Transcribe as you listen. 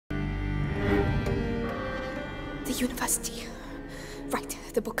the university. Right,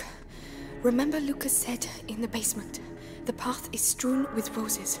 the book. Remember Lucas said in the basement, the path is strewn with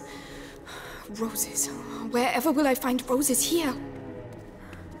roses. Roses. Wherever will I find roses here?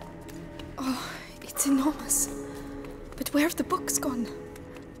 Oh, it's enormous. But where have the books gone?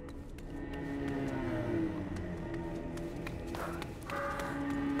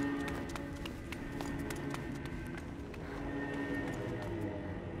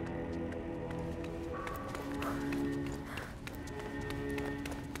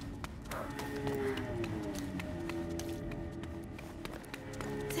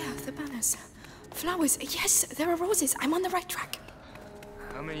 Flowers. Yes, there are roses. I'm on the right track.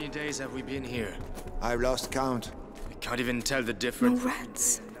 How many days have we been here? I've lost count. I can't even tell the difference. No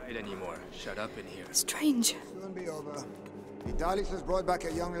rats. Night anymore. Shut up in here. Strange. Soon be over. Vitalis has brought back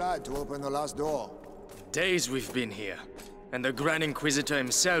a young lad to open the last door. Days we've been here, and the Grand Inquisitor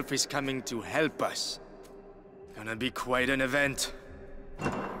himself is coming to help us. Gonna be quite an event.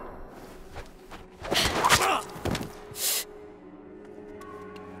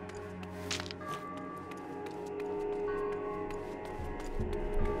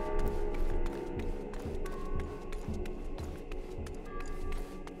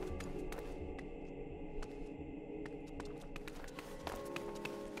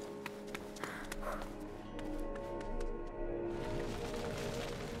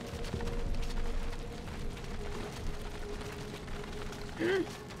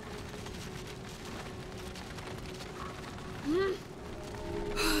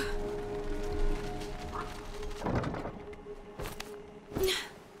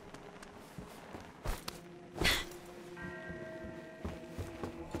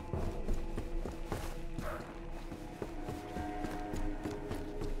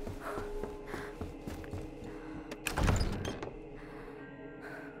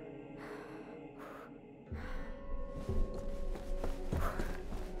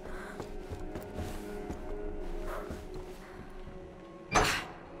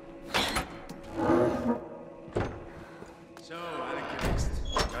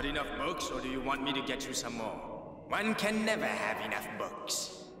 Or do you want me to get you some more? One can never have enough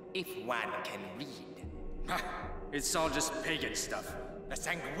books, if one can read. Ha! It's all just pagan stuff. The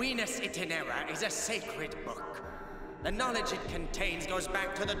Sanguinus Itinera is a sacred book. The knowledge it contains goes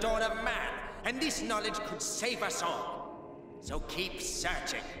back to the dawn of man, and this knowledge could save us all. So keep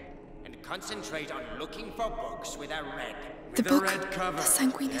searching, and concentrate on looking for books with a red. The book, red cover. the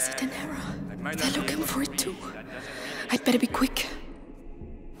Sanguinus Itinera. They're looking for it too. I'd better be quick.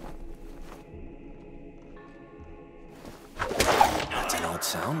 That's an odd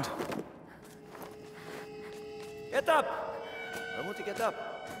sound. Get up! I want to get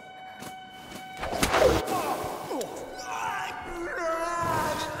up.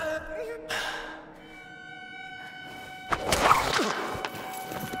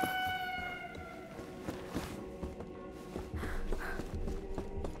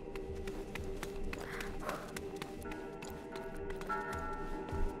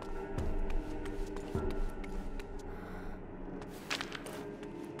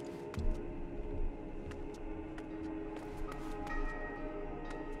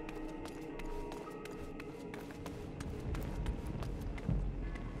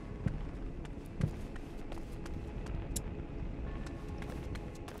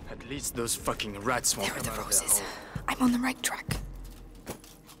 At least those fucking rats won't There are come the out of their roses. hole. I'm on the right track.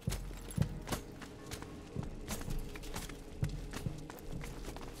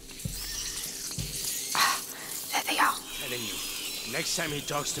 Ah, there they are. Telling you, next time he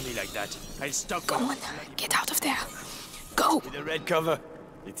talks to me like that, I'll stop. Go on, get out of there. Go! With the red cover.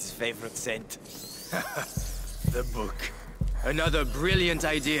 It's his favorite scent. The book. Another brilliant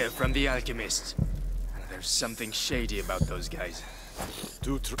idea from the alchemist. There's something shady about those guys.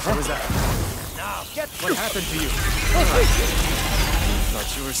 What was that? Now, get What happened to you?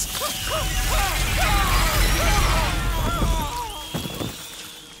 Thought you were...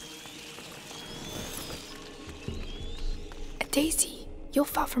 Daisy, you're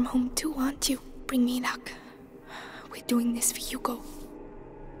far from home too, aren't you? Bring me luck. We're doing this for Hugo.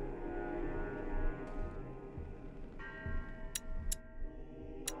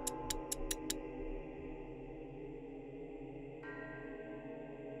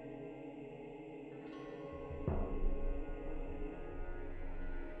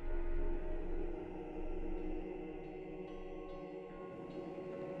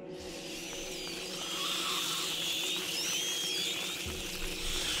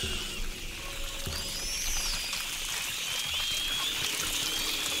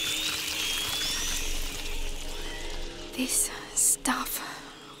 This stuff,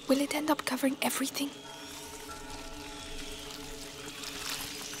 will it end up covering everything?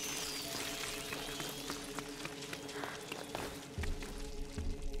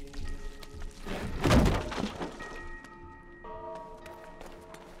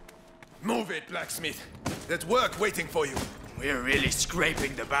 Move it, blacksmith. There's work waiting for you. We're really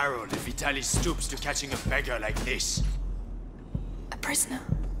scraping the barrel if Vitaly stoops to catching a beggar like this. A prisoner.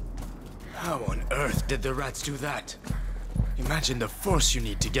 How on earth did the rats do that? Imagine the force you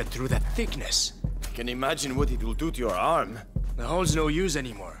need to get through that thickness. I can imagine what it will do to your arm. The hole's no use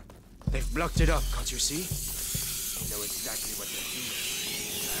anymore. They've blocked it up, can't you see? They know exactly what they're doing.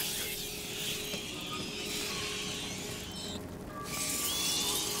 Bastards.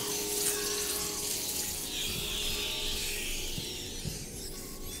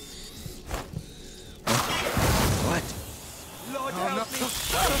 What? Lord help me!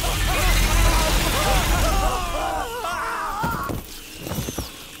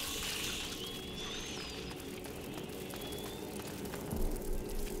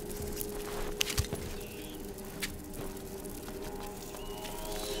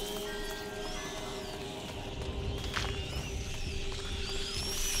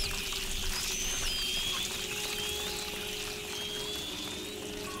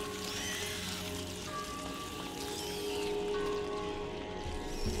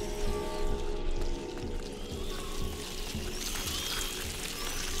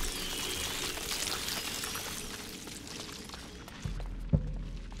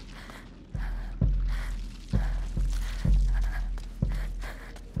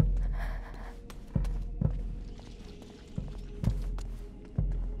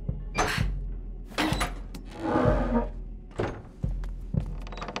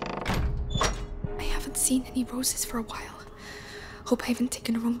 Seen any roses for a while. Hope I haven't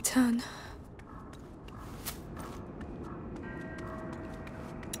taken a wrong turn.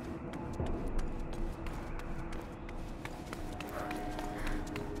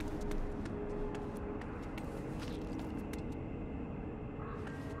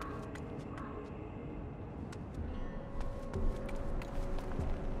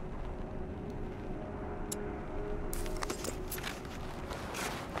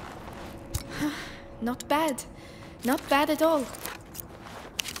 Not bad. Not bad at all.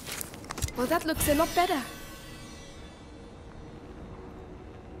 Well, that looks a lot better.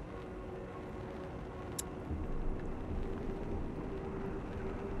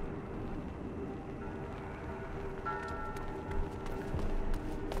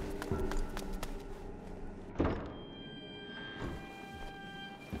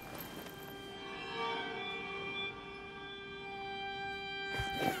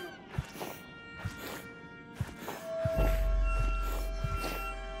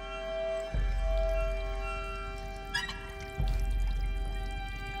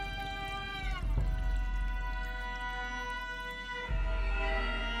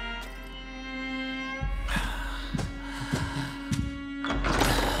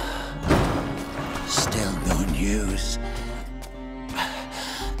 News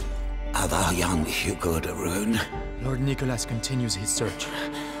of our young Hugo de Rune. Lord Nicholas continues his search.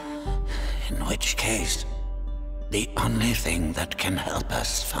 In which case, the only thing that can help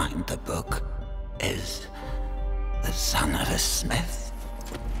us find the book is the son of a smith.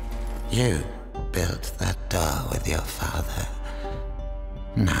 You built that door with your father.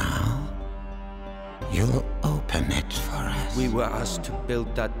 Now, you'll open it for us. We were asked to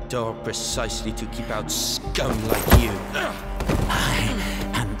build that door precisely to keep out scum like you.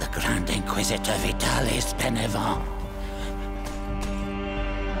 I am the Grand Inquisitor Vitalis Benevent.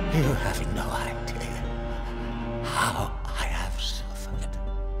 You have no idea how I have suffered.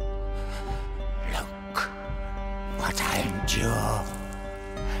 Look what I endure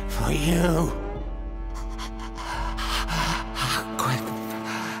for you.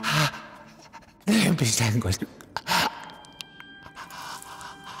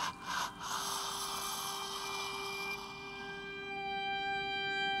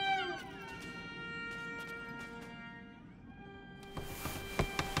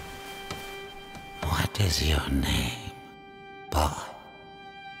 What is your name, boy?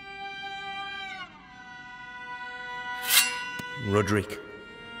 Roderick.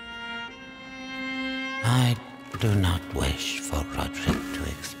 I do not wish for Roderick to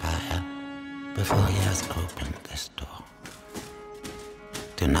expire before he has opened this door.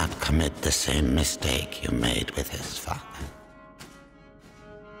 Do not commit the same mistake you made with his father.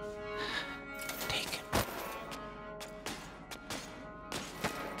 Take it.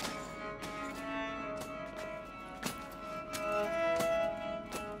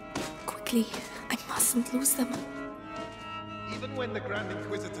 Quickly, I mustn't lose them. Even when the Grand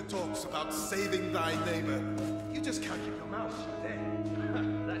Inquisitor talks about saving thy neighbor, you just can't keep your mouth shut there.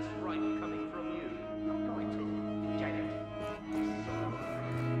 That's right, coming from you. I'm going to get it.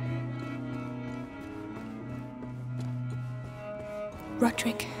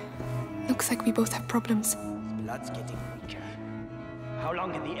 Roderick, Looks like we both have problems. His blood's getting weaker. How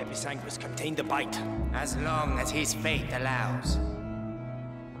long can the episanguis contain the bite? As long as his fate allows.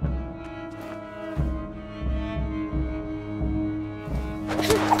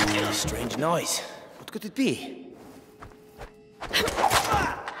 Strange noise. What could it be?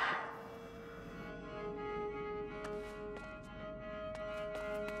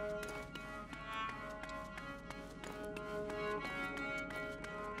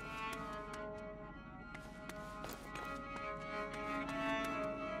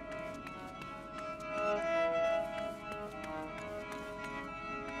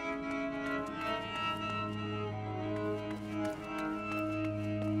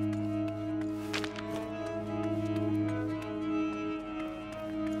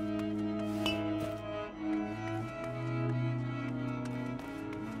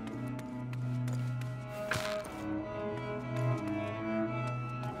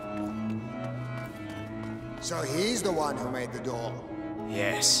 So he's the one who made the door.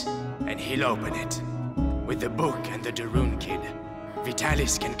 Yes, and he'll open it. With the book and the Darun kid,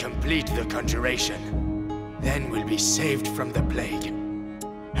 Vitalis can complete the conjuration. Then we'll be saved from the plague.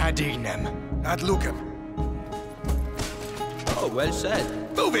 Ad ignem. Ad lucem. Oh, well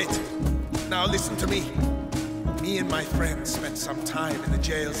said. Move it! Now listen to me. Me and my friends spent some time in the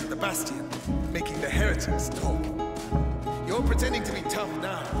jails of the Bastion, making the heretics talk. You're pretending to be tough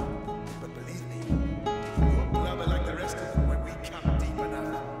now, but believe me, you'll blubber like the rest of them when we come deep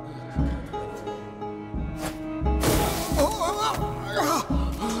enough.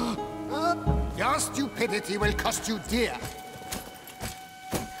 Your stupidity will cost you dear.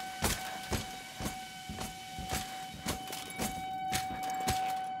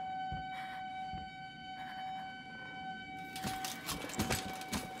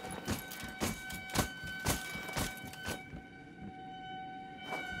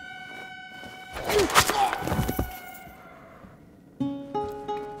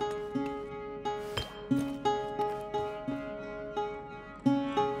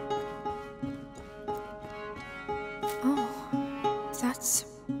 That's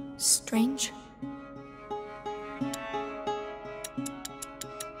strange.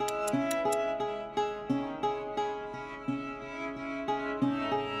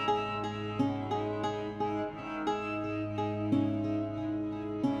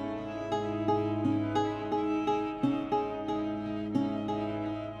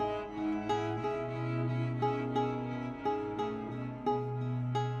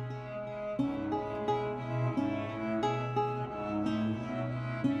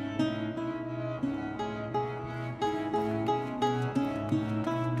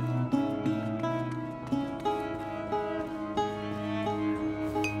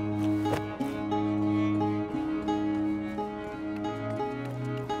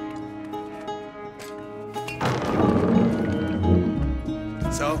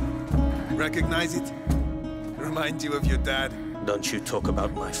 So, recognize it? Remind you of your dad? Don't you talk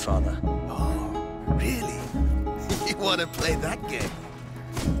about my father. Oh, really? You want to play that game?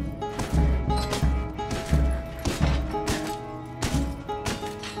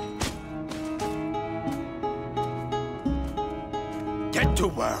 Get to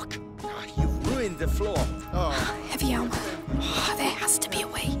work! You've ruined the floor. Heavy armor. There has to be a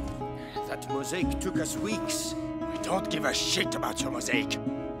way. That mosaic took us weeks. We don't give a shit about your mosaic.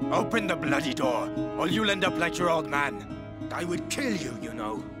 Open the bloody door, or you'll end up like your old man. I would kill you, you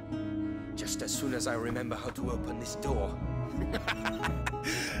know. Just as soon as I remember how to open this door.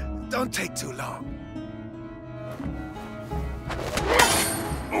 Don't take too long.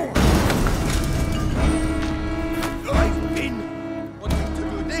 I've been wanting to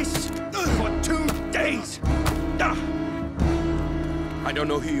do this for 2 days. I don't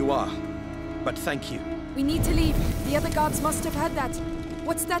know who you are, but thank you. We need to leave. The other guards must have had that.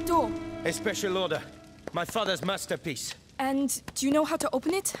 What's that door? A special order. My father's masterpiece. And do you know how to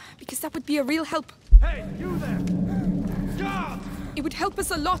open it? Because that would be a real help. Hey, you there! Guard! It would help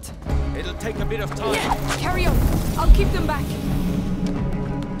us a lot. It'll take a bit of time. Yeah, carry on. I'll keep them back.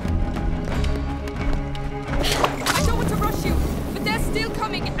 I don't want to rush you, but they're still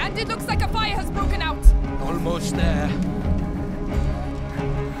coming, and it looks like a fire has broken out. Almost there.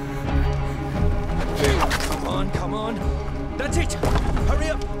 Come on, come on. That's it! Hurry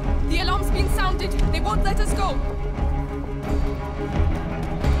up! The alarm's been sounded. They won't let us go.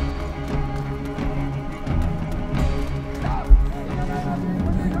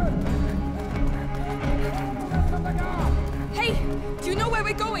 Hey, do you know where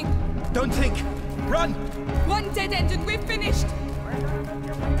we're going? Don't think! Run! One dead end and we're finished.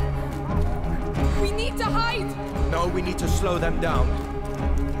 We need to hide. No, we need to slow them down.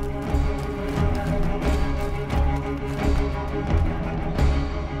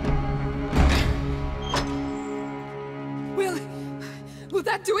 Will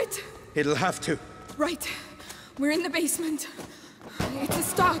that do it? It'll have to. Right. We're in the basement. It's a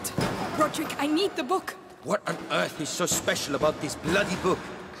start. Roderick, I need the book. What on earth is so special about this bloody book?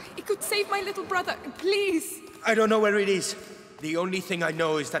 It could save my little brother. Please. I don't know where it is. The only thing I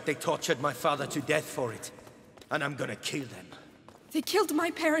know is that they tortured my father to death for it. And I'm gonna kill them. They killed my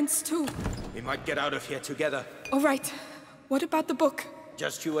parents too. We might get out of here together. All right. What about the book?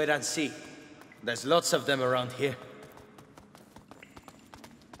 Just you wait and see. There's lots of them around here.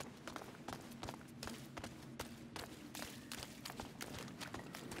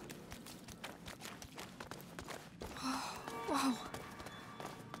 Oh, wow.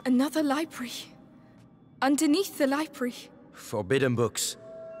 Another library. Underneath the library. Forbidden books.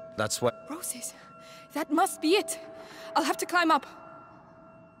 That's what... Roses. That must be it. I'll have to climb up.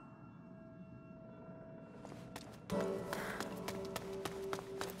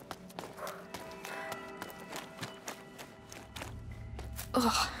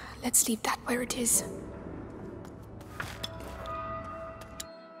 Oh, let's leave that where it is.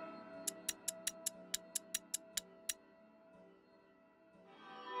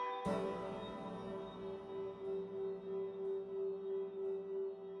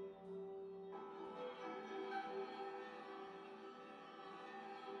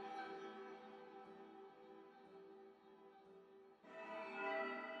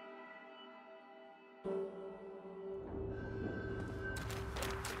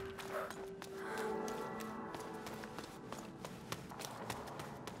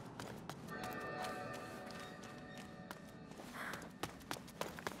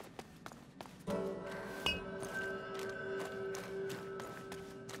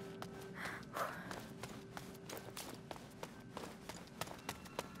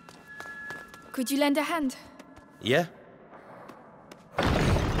 Could you lend a hand? Yeah?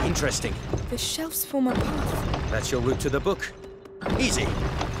 Interesting. The shelves form a path. That's your route to the book. Easy.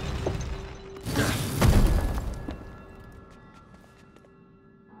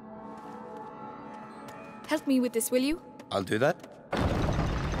 Help me with this, will you? I'll do that.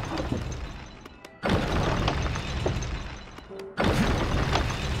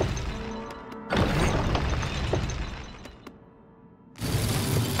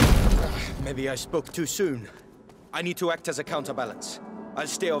 Maybe I spoke too soon. I need to act as a counterbalance. I'll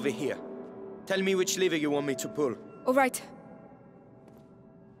stay over here. Tell me which lever you want me to pull. All right.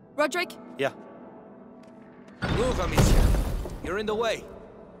 Roderick? Yeah. Move, Amicia. You're in the way.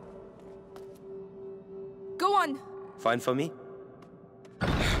 Go on. Fine for me?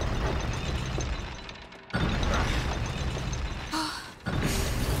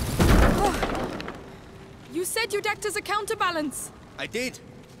 You said you'd act as a counterbalance. I did.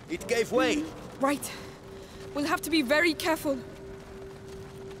 It gave way. Right. We'll have to be very careful.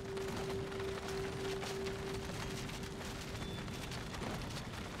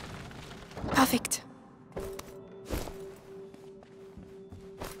 Perfect.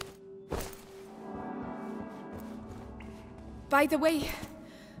 By the way,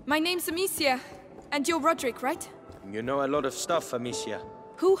 my name's Amicia, and you're Roderick, right? You know a lot of stuff, Amicia.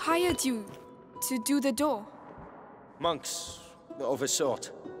 Who hired you to do the door? Monks, of a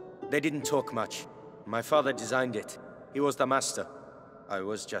sort. They didn't talk much. My father designed it. He was the master. I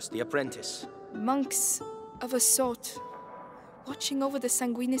was just the apprentice. Monks of a sort, watching over the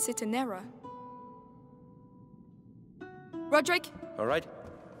Sanguinis Itinera. Roderick? All right?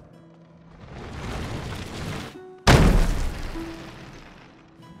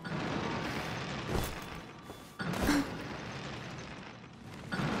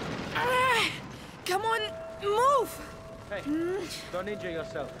 Come on, move! Hey, don't injure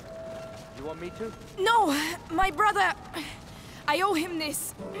yourself. You want me to? No, my brother. I owe him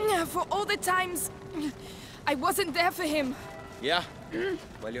this. For all the times I wasn't there for him. Yeah?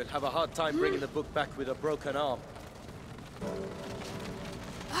 Well, you'll have a hard time bringing the book back with a broken arm.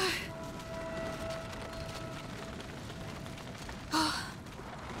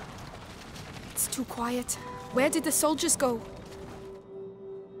 It's too quiet. Where did the soldiers go?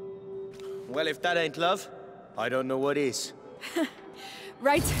 Well, if that ain't love, I don't know what is.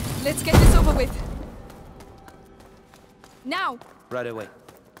 Right, let's get this over with. Now! Right away.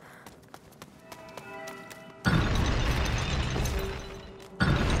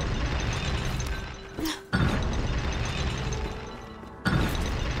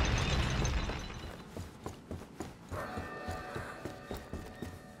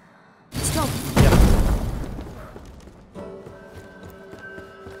 Stop!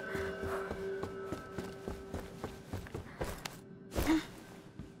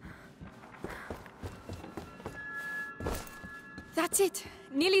 That's it.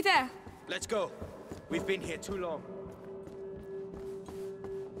 Nearly there. Let's go. We've been here too long.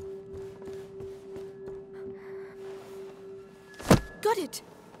 got it!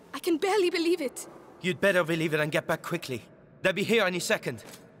 I can barely believe it. You'd better believe it and get back quickly. They'll be here any second.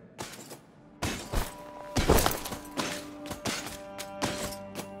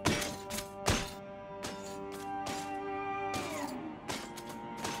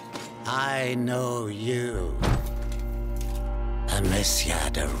 I know you, Amicia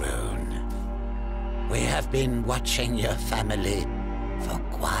de Rune. We have been watching your family for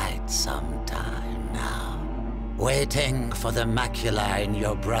quite some time now, waiting for the macula in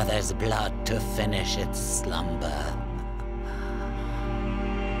your brother's blood to finish its slumber.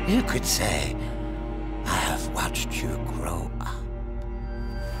 You could say I have watched you grow up.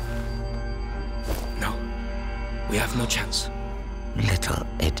 No, we have no chance. Little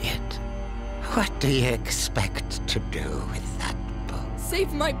idiot. What do you expect to do with that book?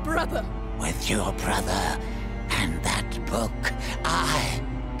 Save my brother! With your brother and that book, I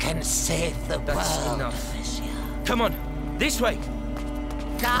can save the world. That's enough. Amicia. Come on, this way!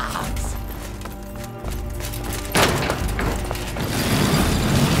 Guards!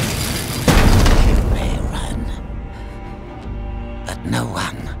 You may run, but no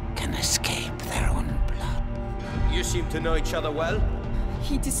one can escape their own blood. You seem to know each other well.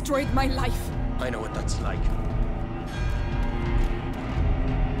 He destroyed my life. I know what that's like.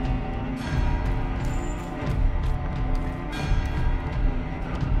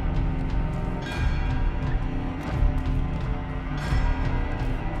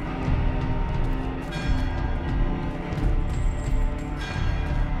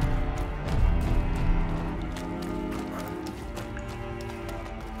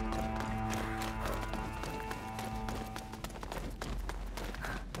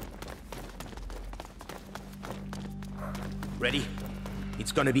 Ready?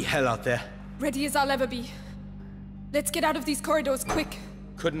 It's gonna be hell out there. Ready as I'll ever be. Let's get out of these corridors, quick.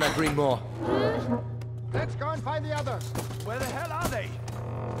 Couldn't agree more. Let's go and find the others. Where the hell are they?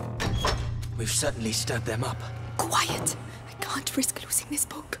 We've certainly stirred them up. Quiet. I can't risk losing this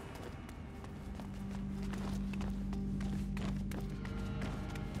book.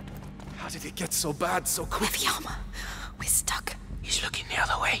 How did it get so bad so quick? Heavy armor. We're stuck. He's looking the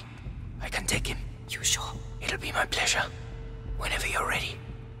other way. I can take him. You sure? It'll be my pleasure. Whenever you're ready.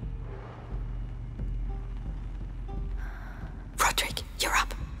 Roderick, you're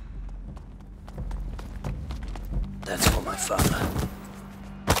up. That's for my father.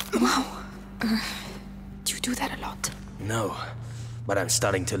 Wow. Do you do that a lot? No, but I'm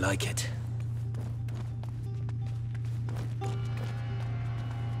starting to like it.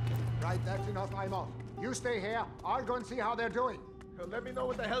 Right, that's enough. I'm off. You stay here. I'll go and see how they're doing. Let me know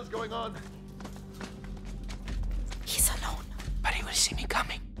what the hell's going on. He's alone. But he will see me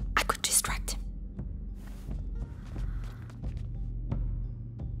coming. I could distract him.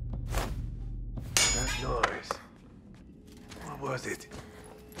 That noise. What was it?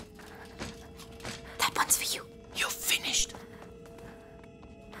 That one's for you. You're finished.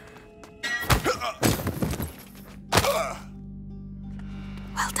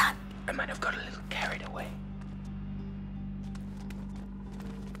 Well done. I might have got a little carried away.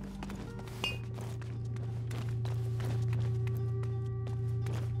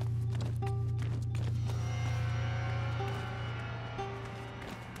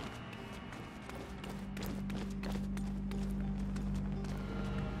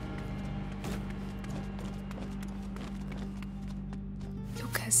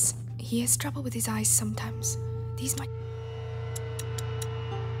 Lucas, he has trouble with his eyes sometimes. These might...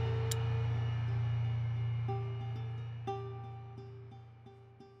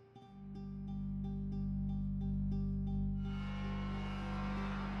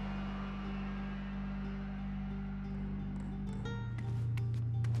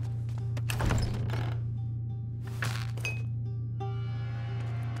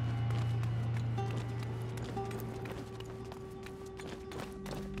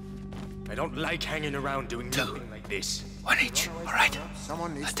 I don't like hanging around doing nothing like this. One each, all right?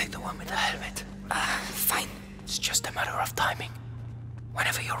 Someone needs I'll take the one with the helmet. Fine. It's just a matter of timing.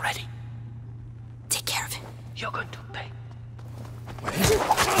 Whenever you're ready. Take care of him. You're going to pay.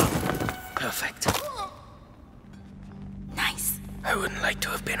 Perfect. Nice. I wouldn't like to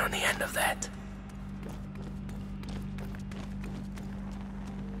have been on the end of that.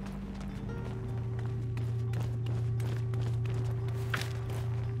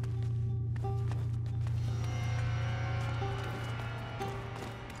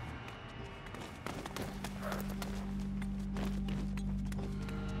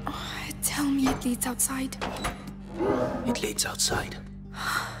 Tell me it leads outside. It leads outside.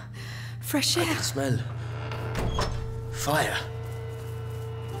 Fresh I air. can smell fire.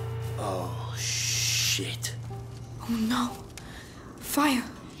 Oh, shit. Oh no. Fire.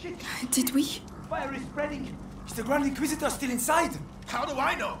 Shit! Did we? Fire is spreading! Is the Grand Inquisitor still inside? How do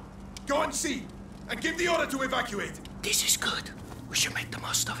I know? Go and see, and give the order to evacuate. This is good. We should make the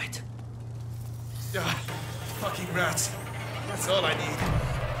most of it. Ah, fucking rats. That's all I need.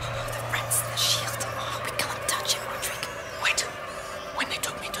 The rats, the shield. Oh, we can't touch it, Roderick. Wait. When they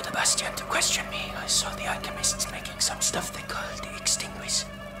took me to the Bastion to question me, I saw the alchemists making some stuff they called the Extinguish.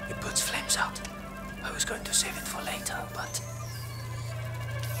 It puts flames out. I was going to save it for later, but...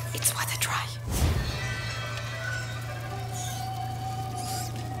 It's worth a try.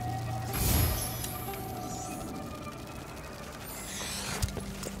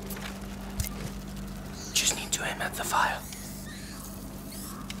 Just need to aim at the fire.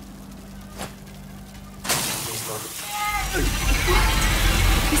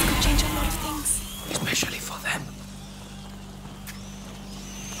 This could change a lot of things. Especially for them.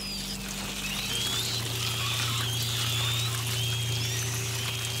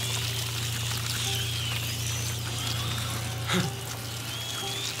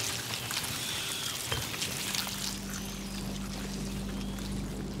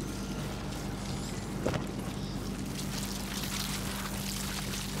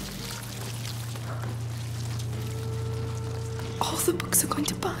 All the books are going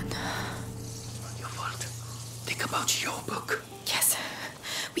to burn. Not your fault. Think about your book. Yes.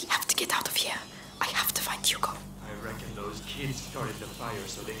 We have to get out of here. I have to find Hugo. I reckon those kids started the fire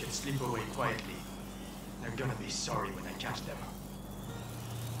so they can slip away quietly. They're gonna be sorry when I catch them.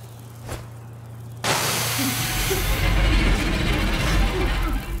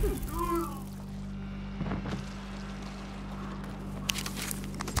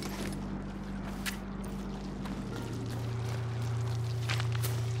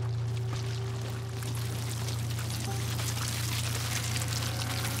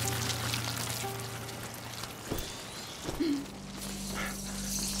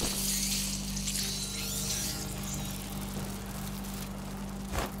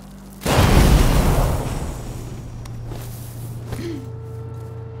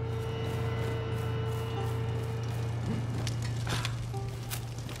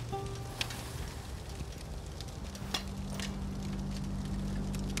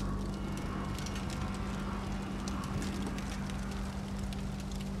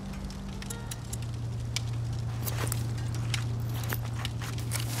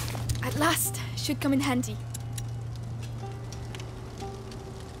 At last. Should come in handy.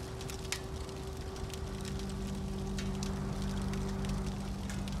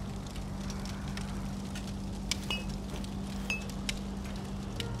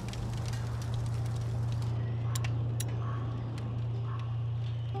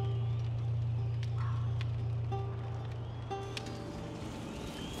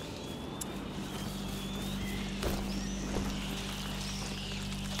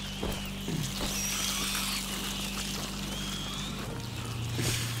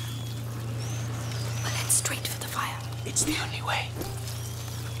 Straight for the fire. It's the only way.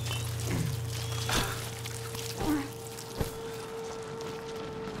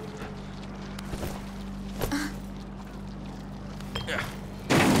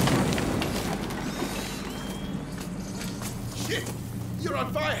 Shit! You're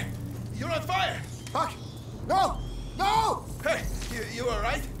on fire! You're on fire! Fuck! No! No! Hey, you all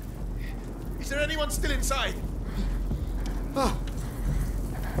right? Is there anyone still inside? Oh.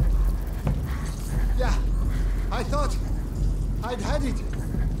 Yeah, I thought I'd had it.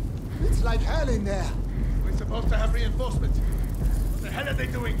 It's like hell in there. We're supposed to have reinforcements. What the hell are they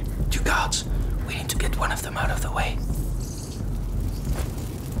doing? 2 guards. We need to get one of them out of the way.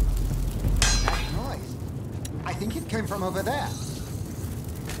 That noise. I think it came from over there.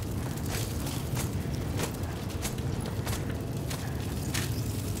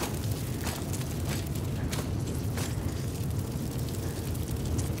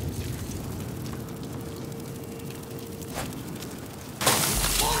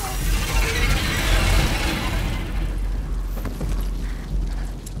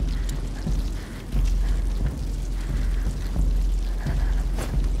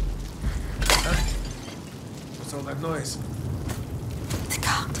 What's all that noise? The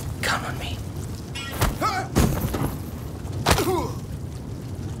guard. Count on me.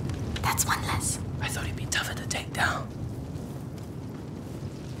 That's one less. I thought he'd be tougher to take down.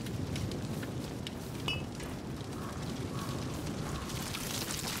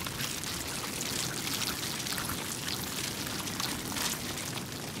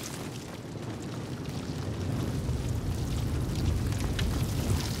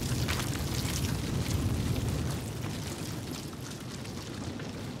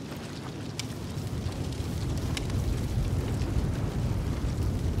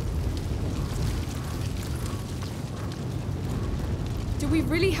 we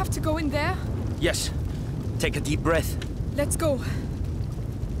really have to go in there? Yes. Take a deep breath. Let's go.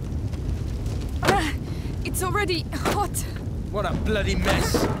 It's already hot. What a bloody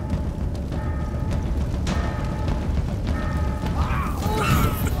mess.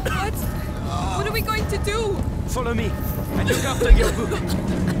 What? What are we going to do? Follow me, and look after your book.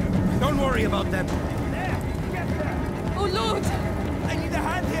 Don't worry about them. Oh, Lord! I need a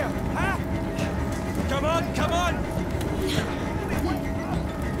hand here, huh? Come on, come on!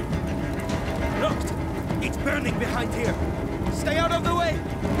 Look! It's burning behind here. Stay out of the way!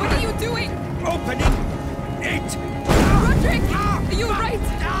 What are you doing? Opening it! Roderick! Are you all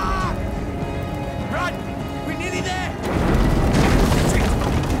right?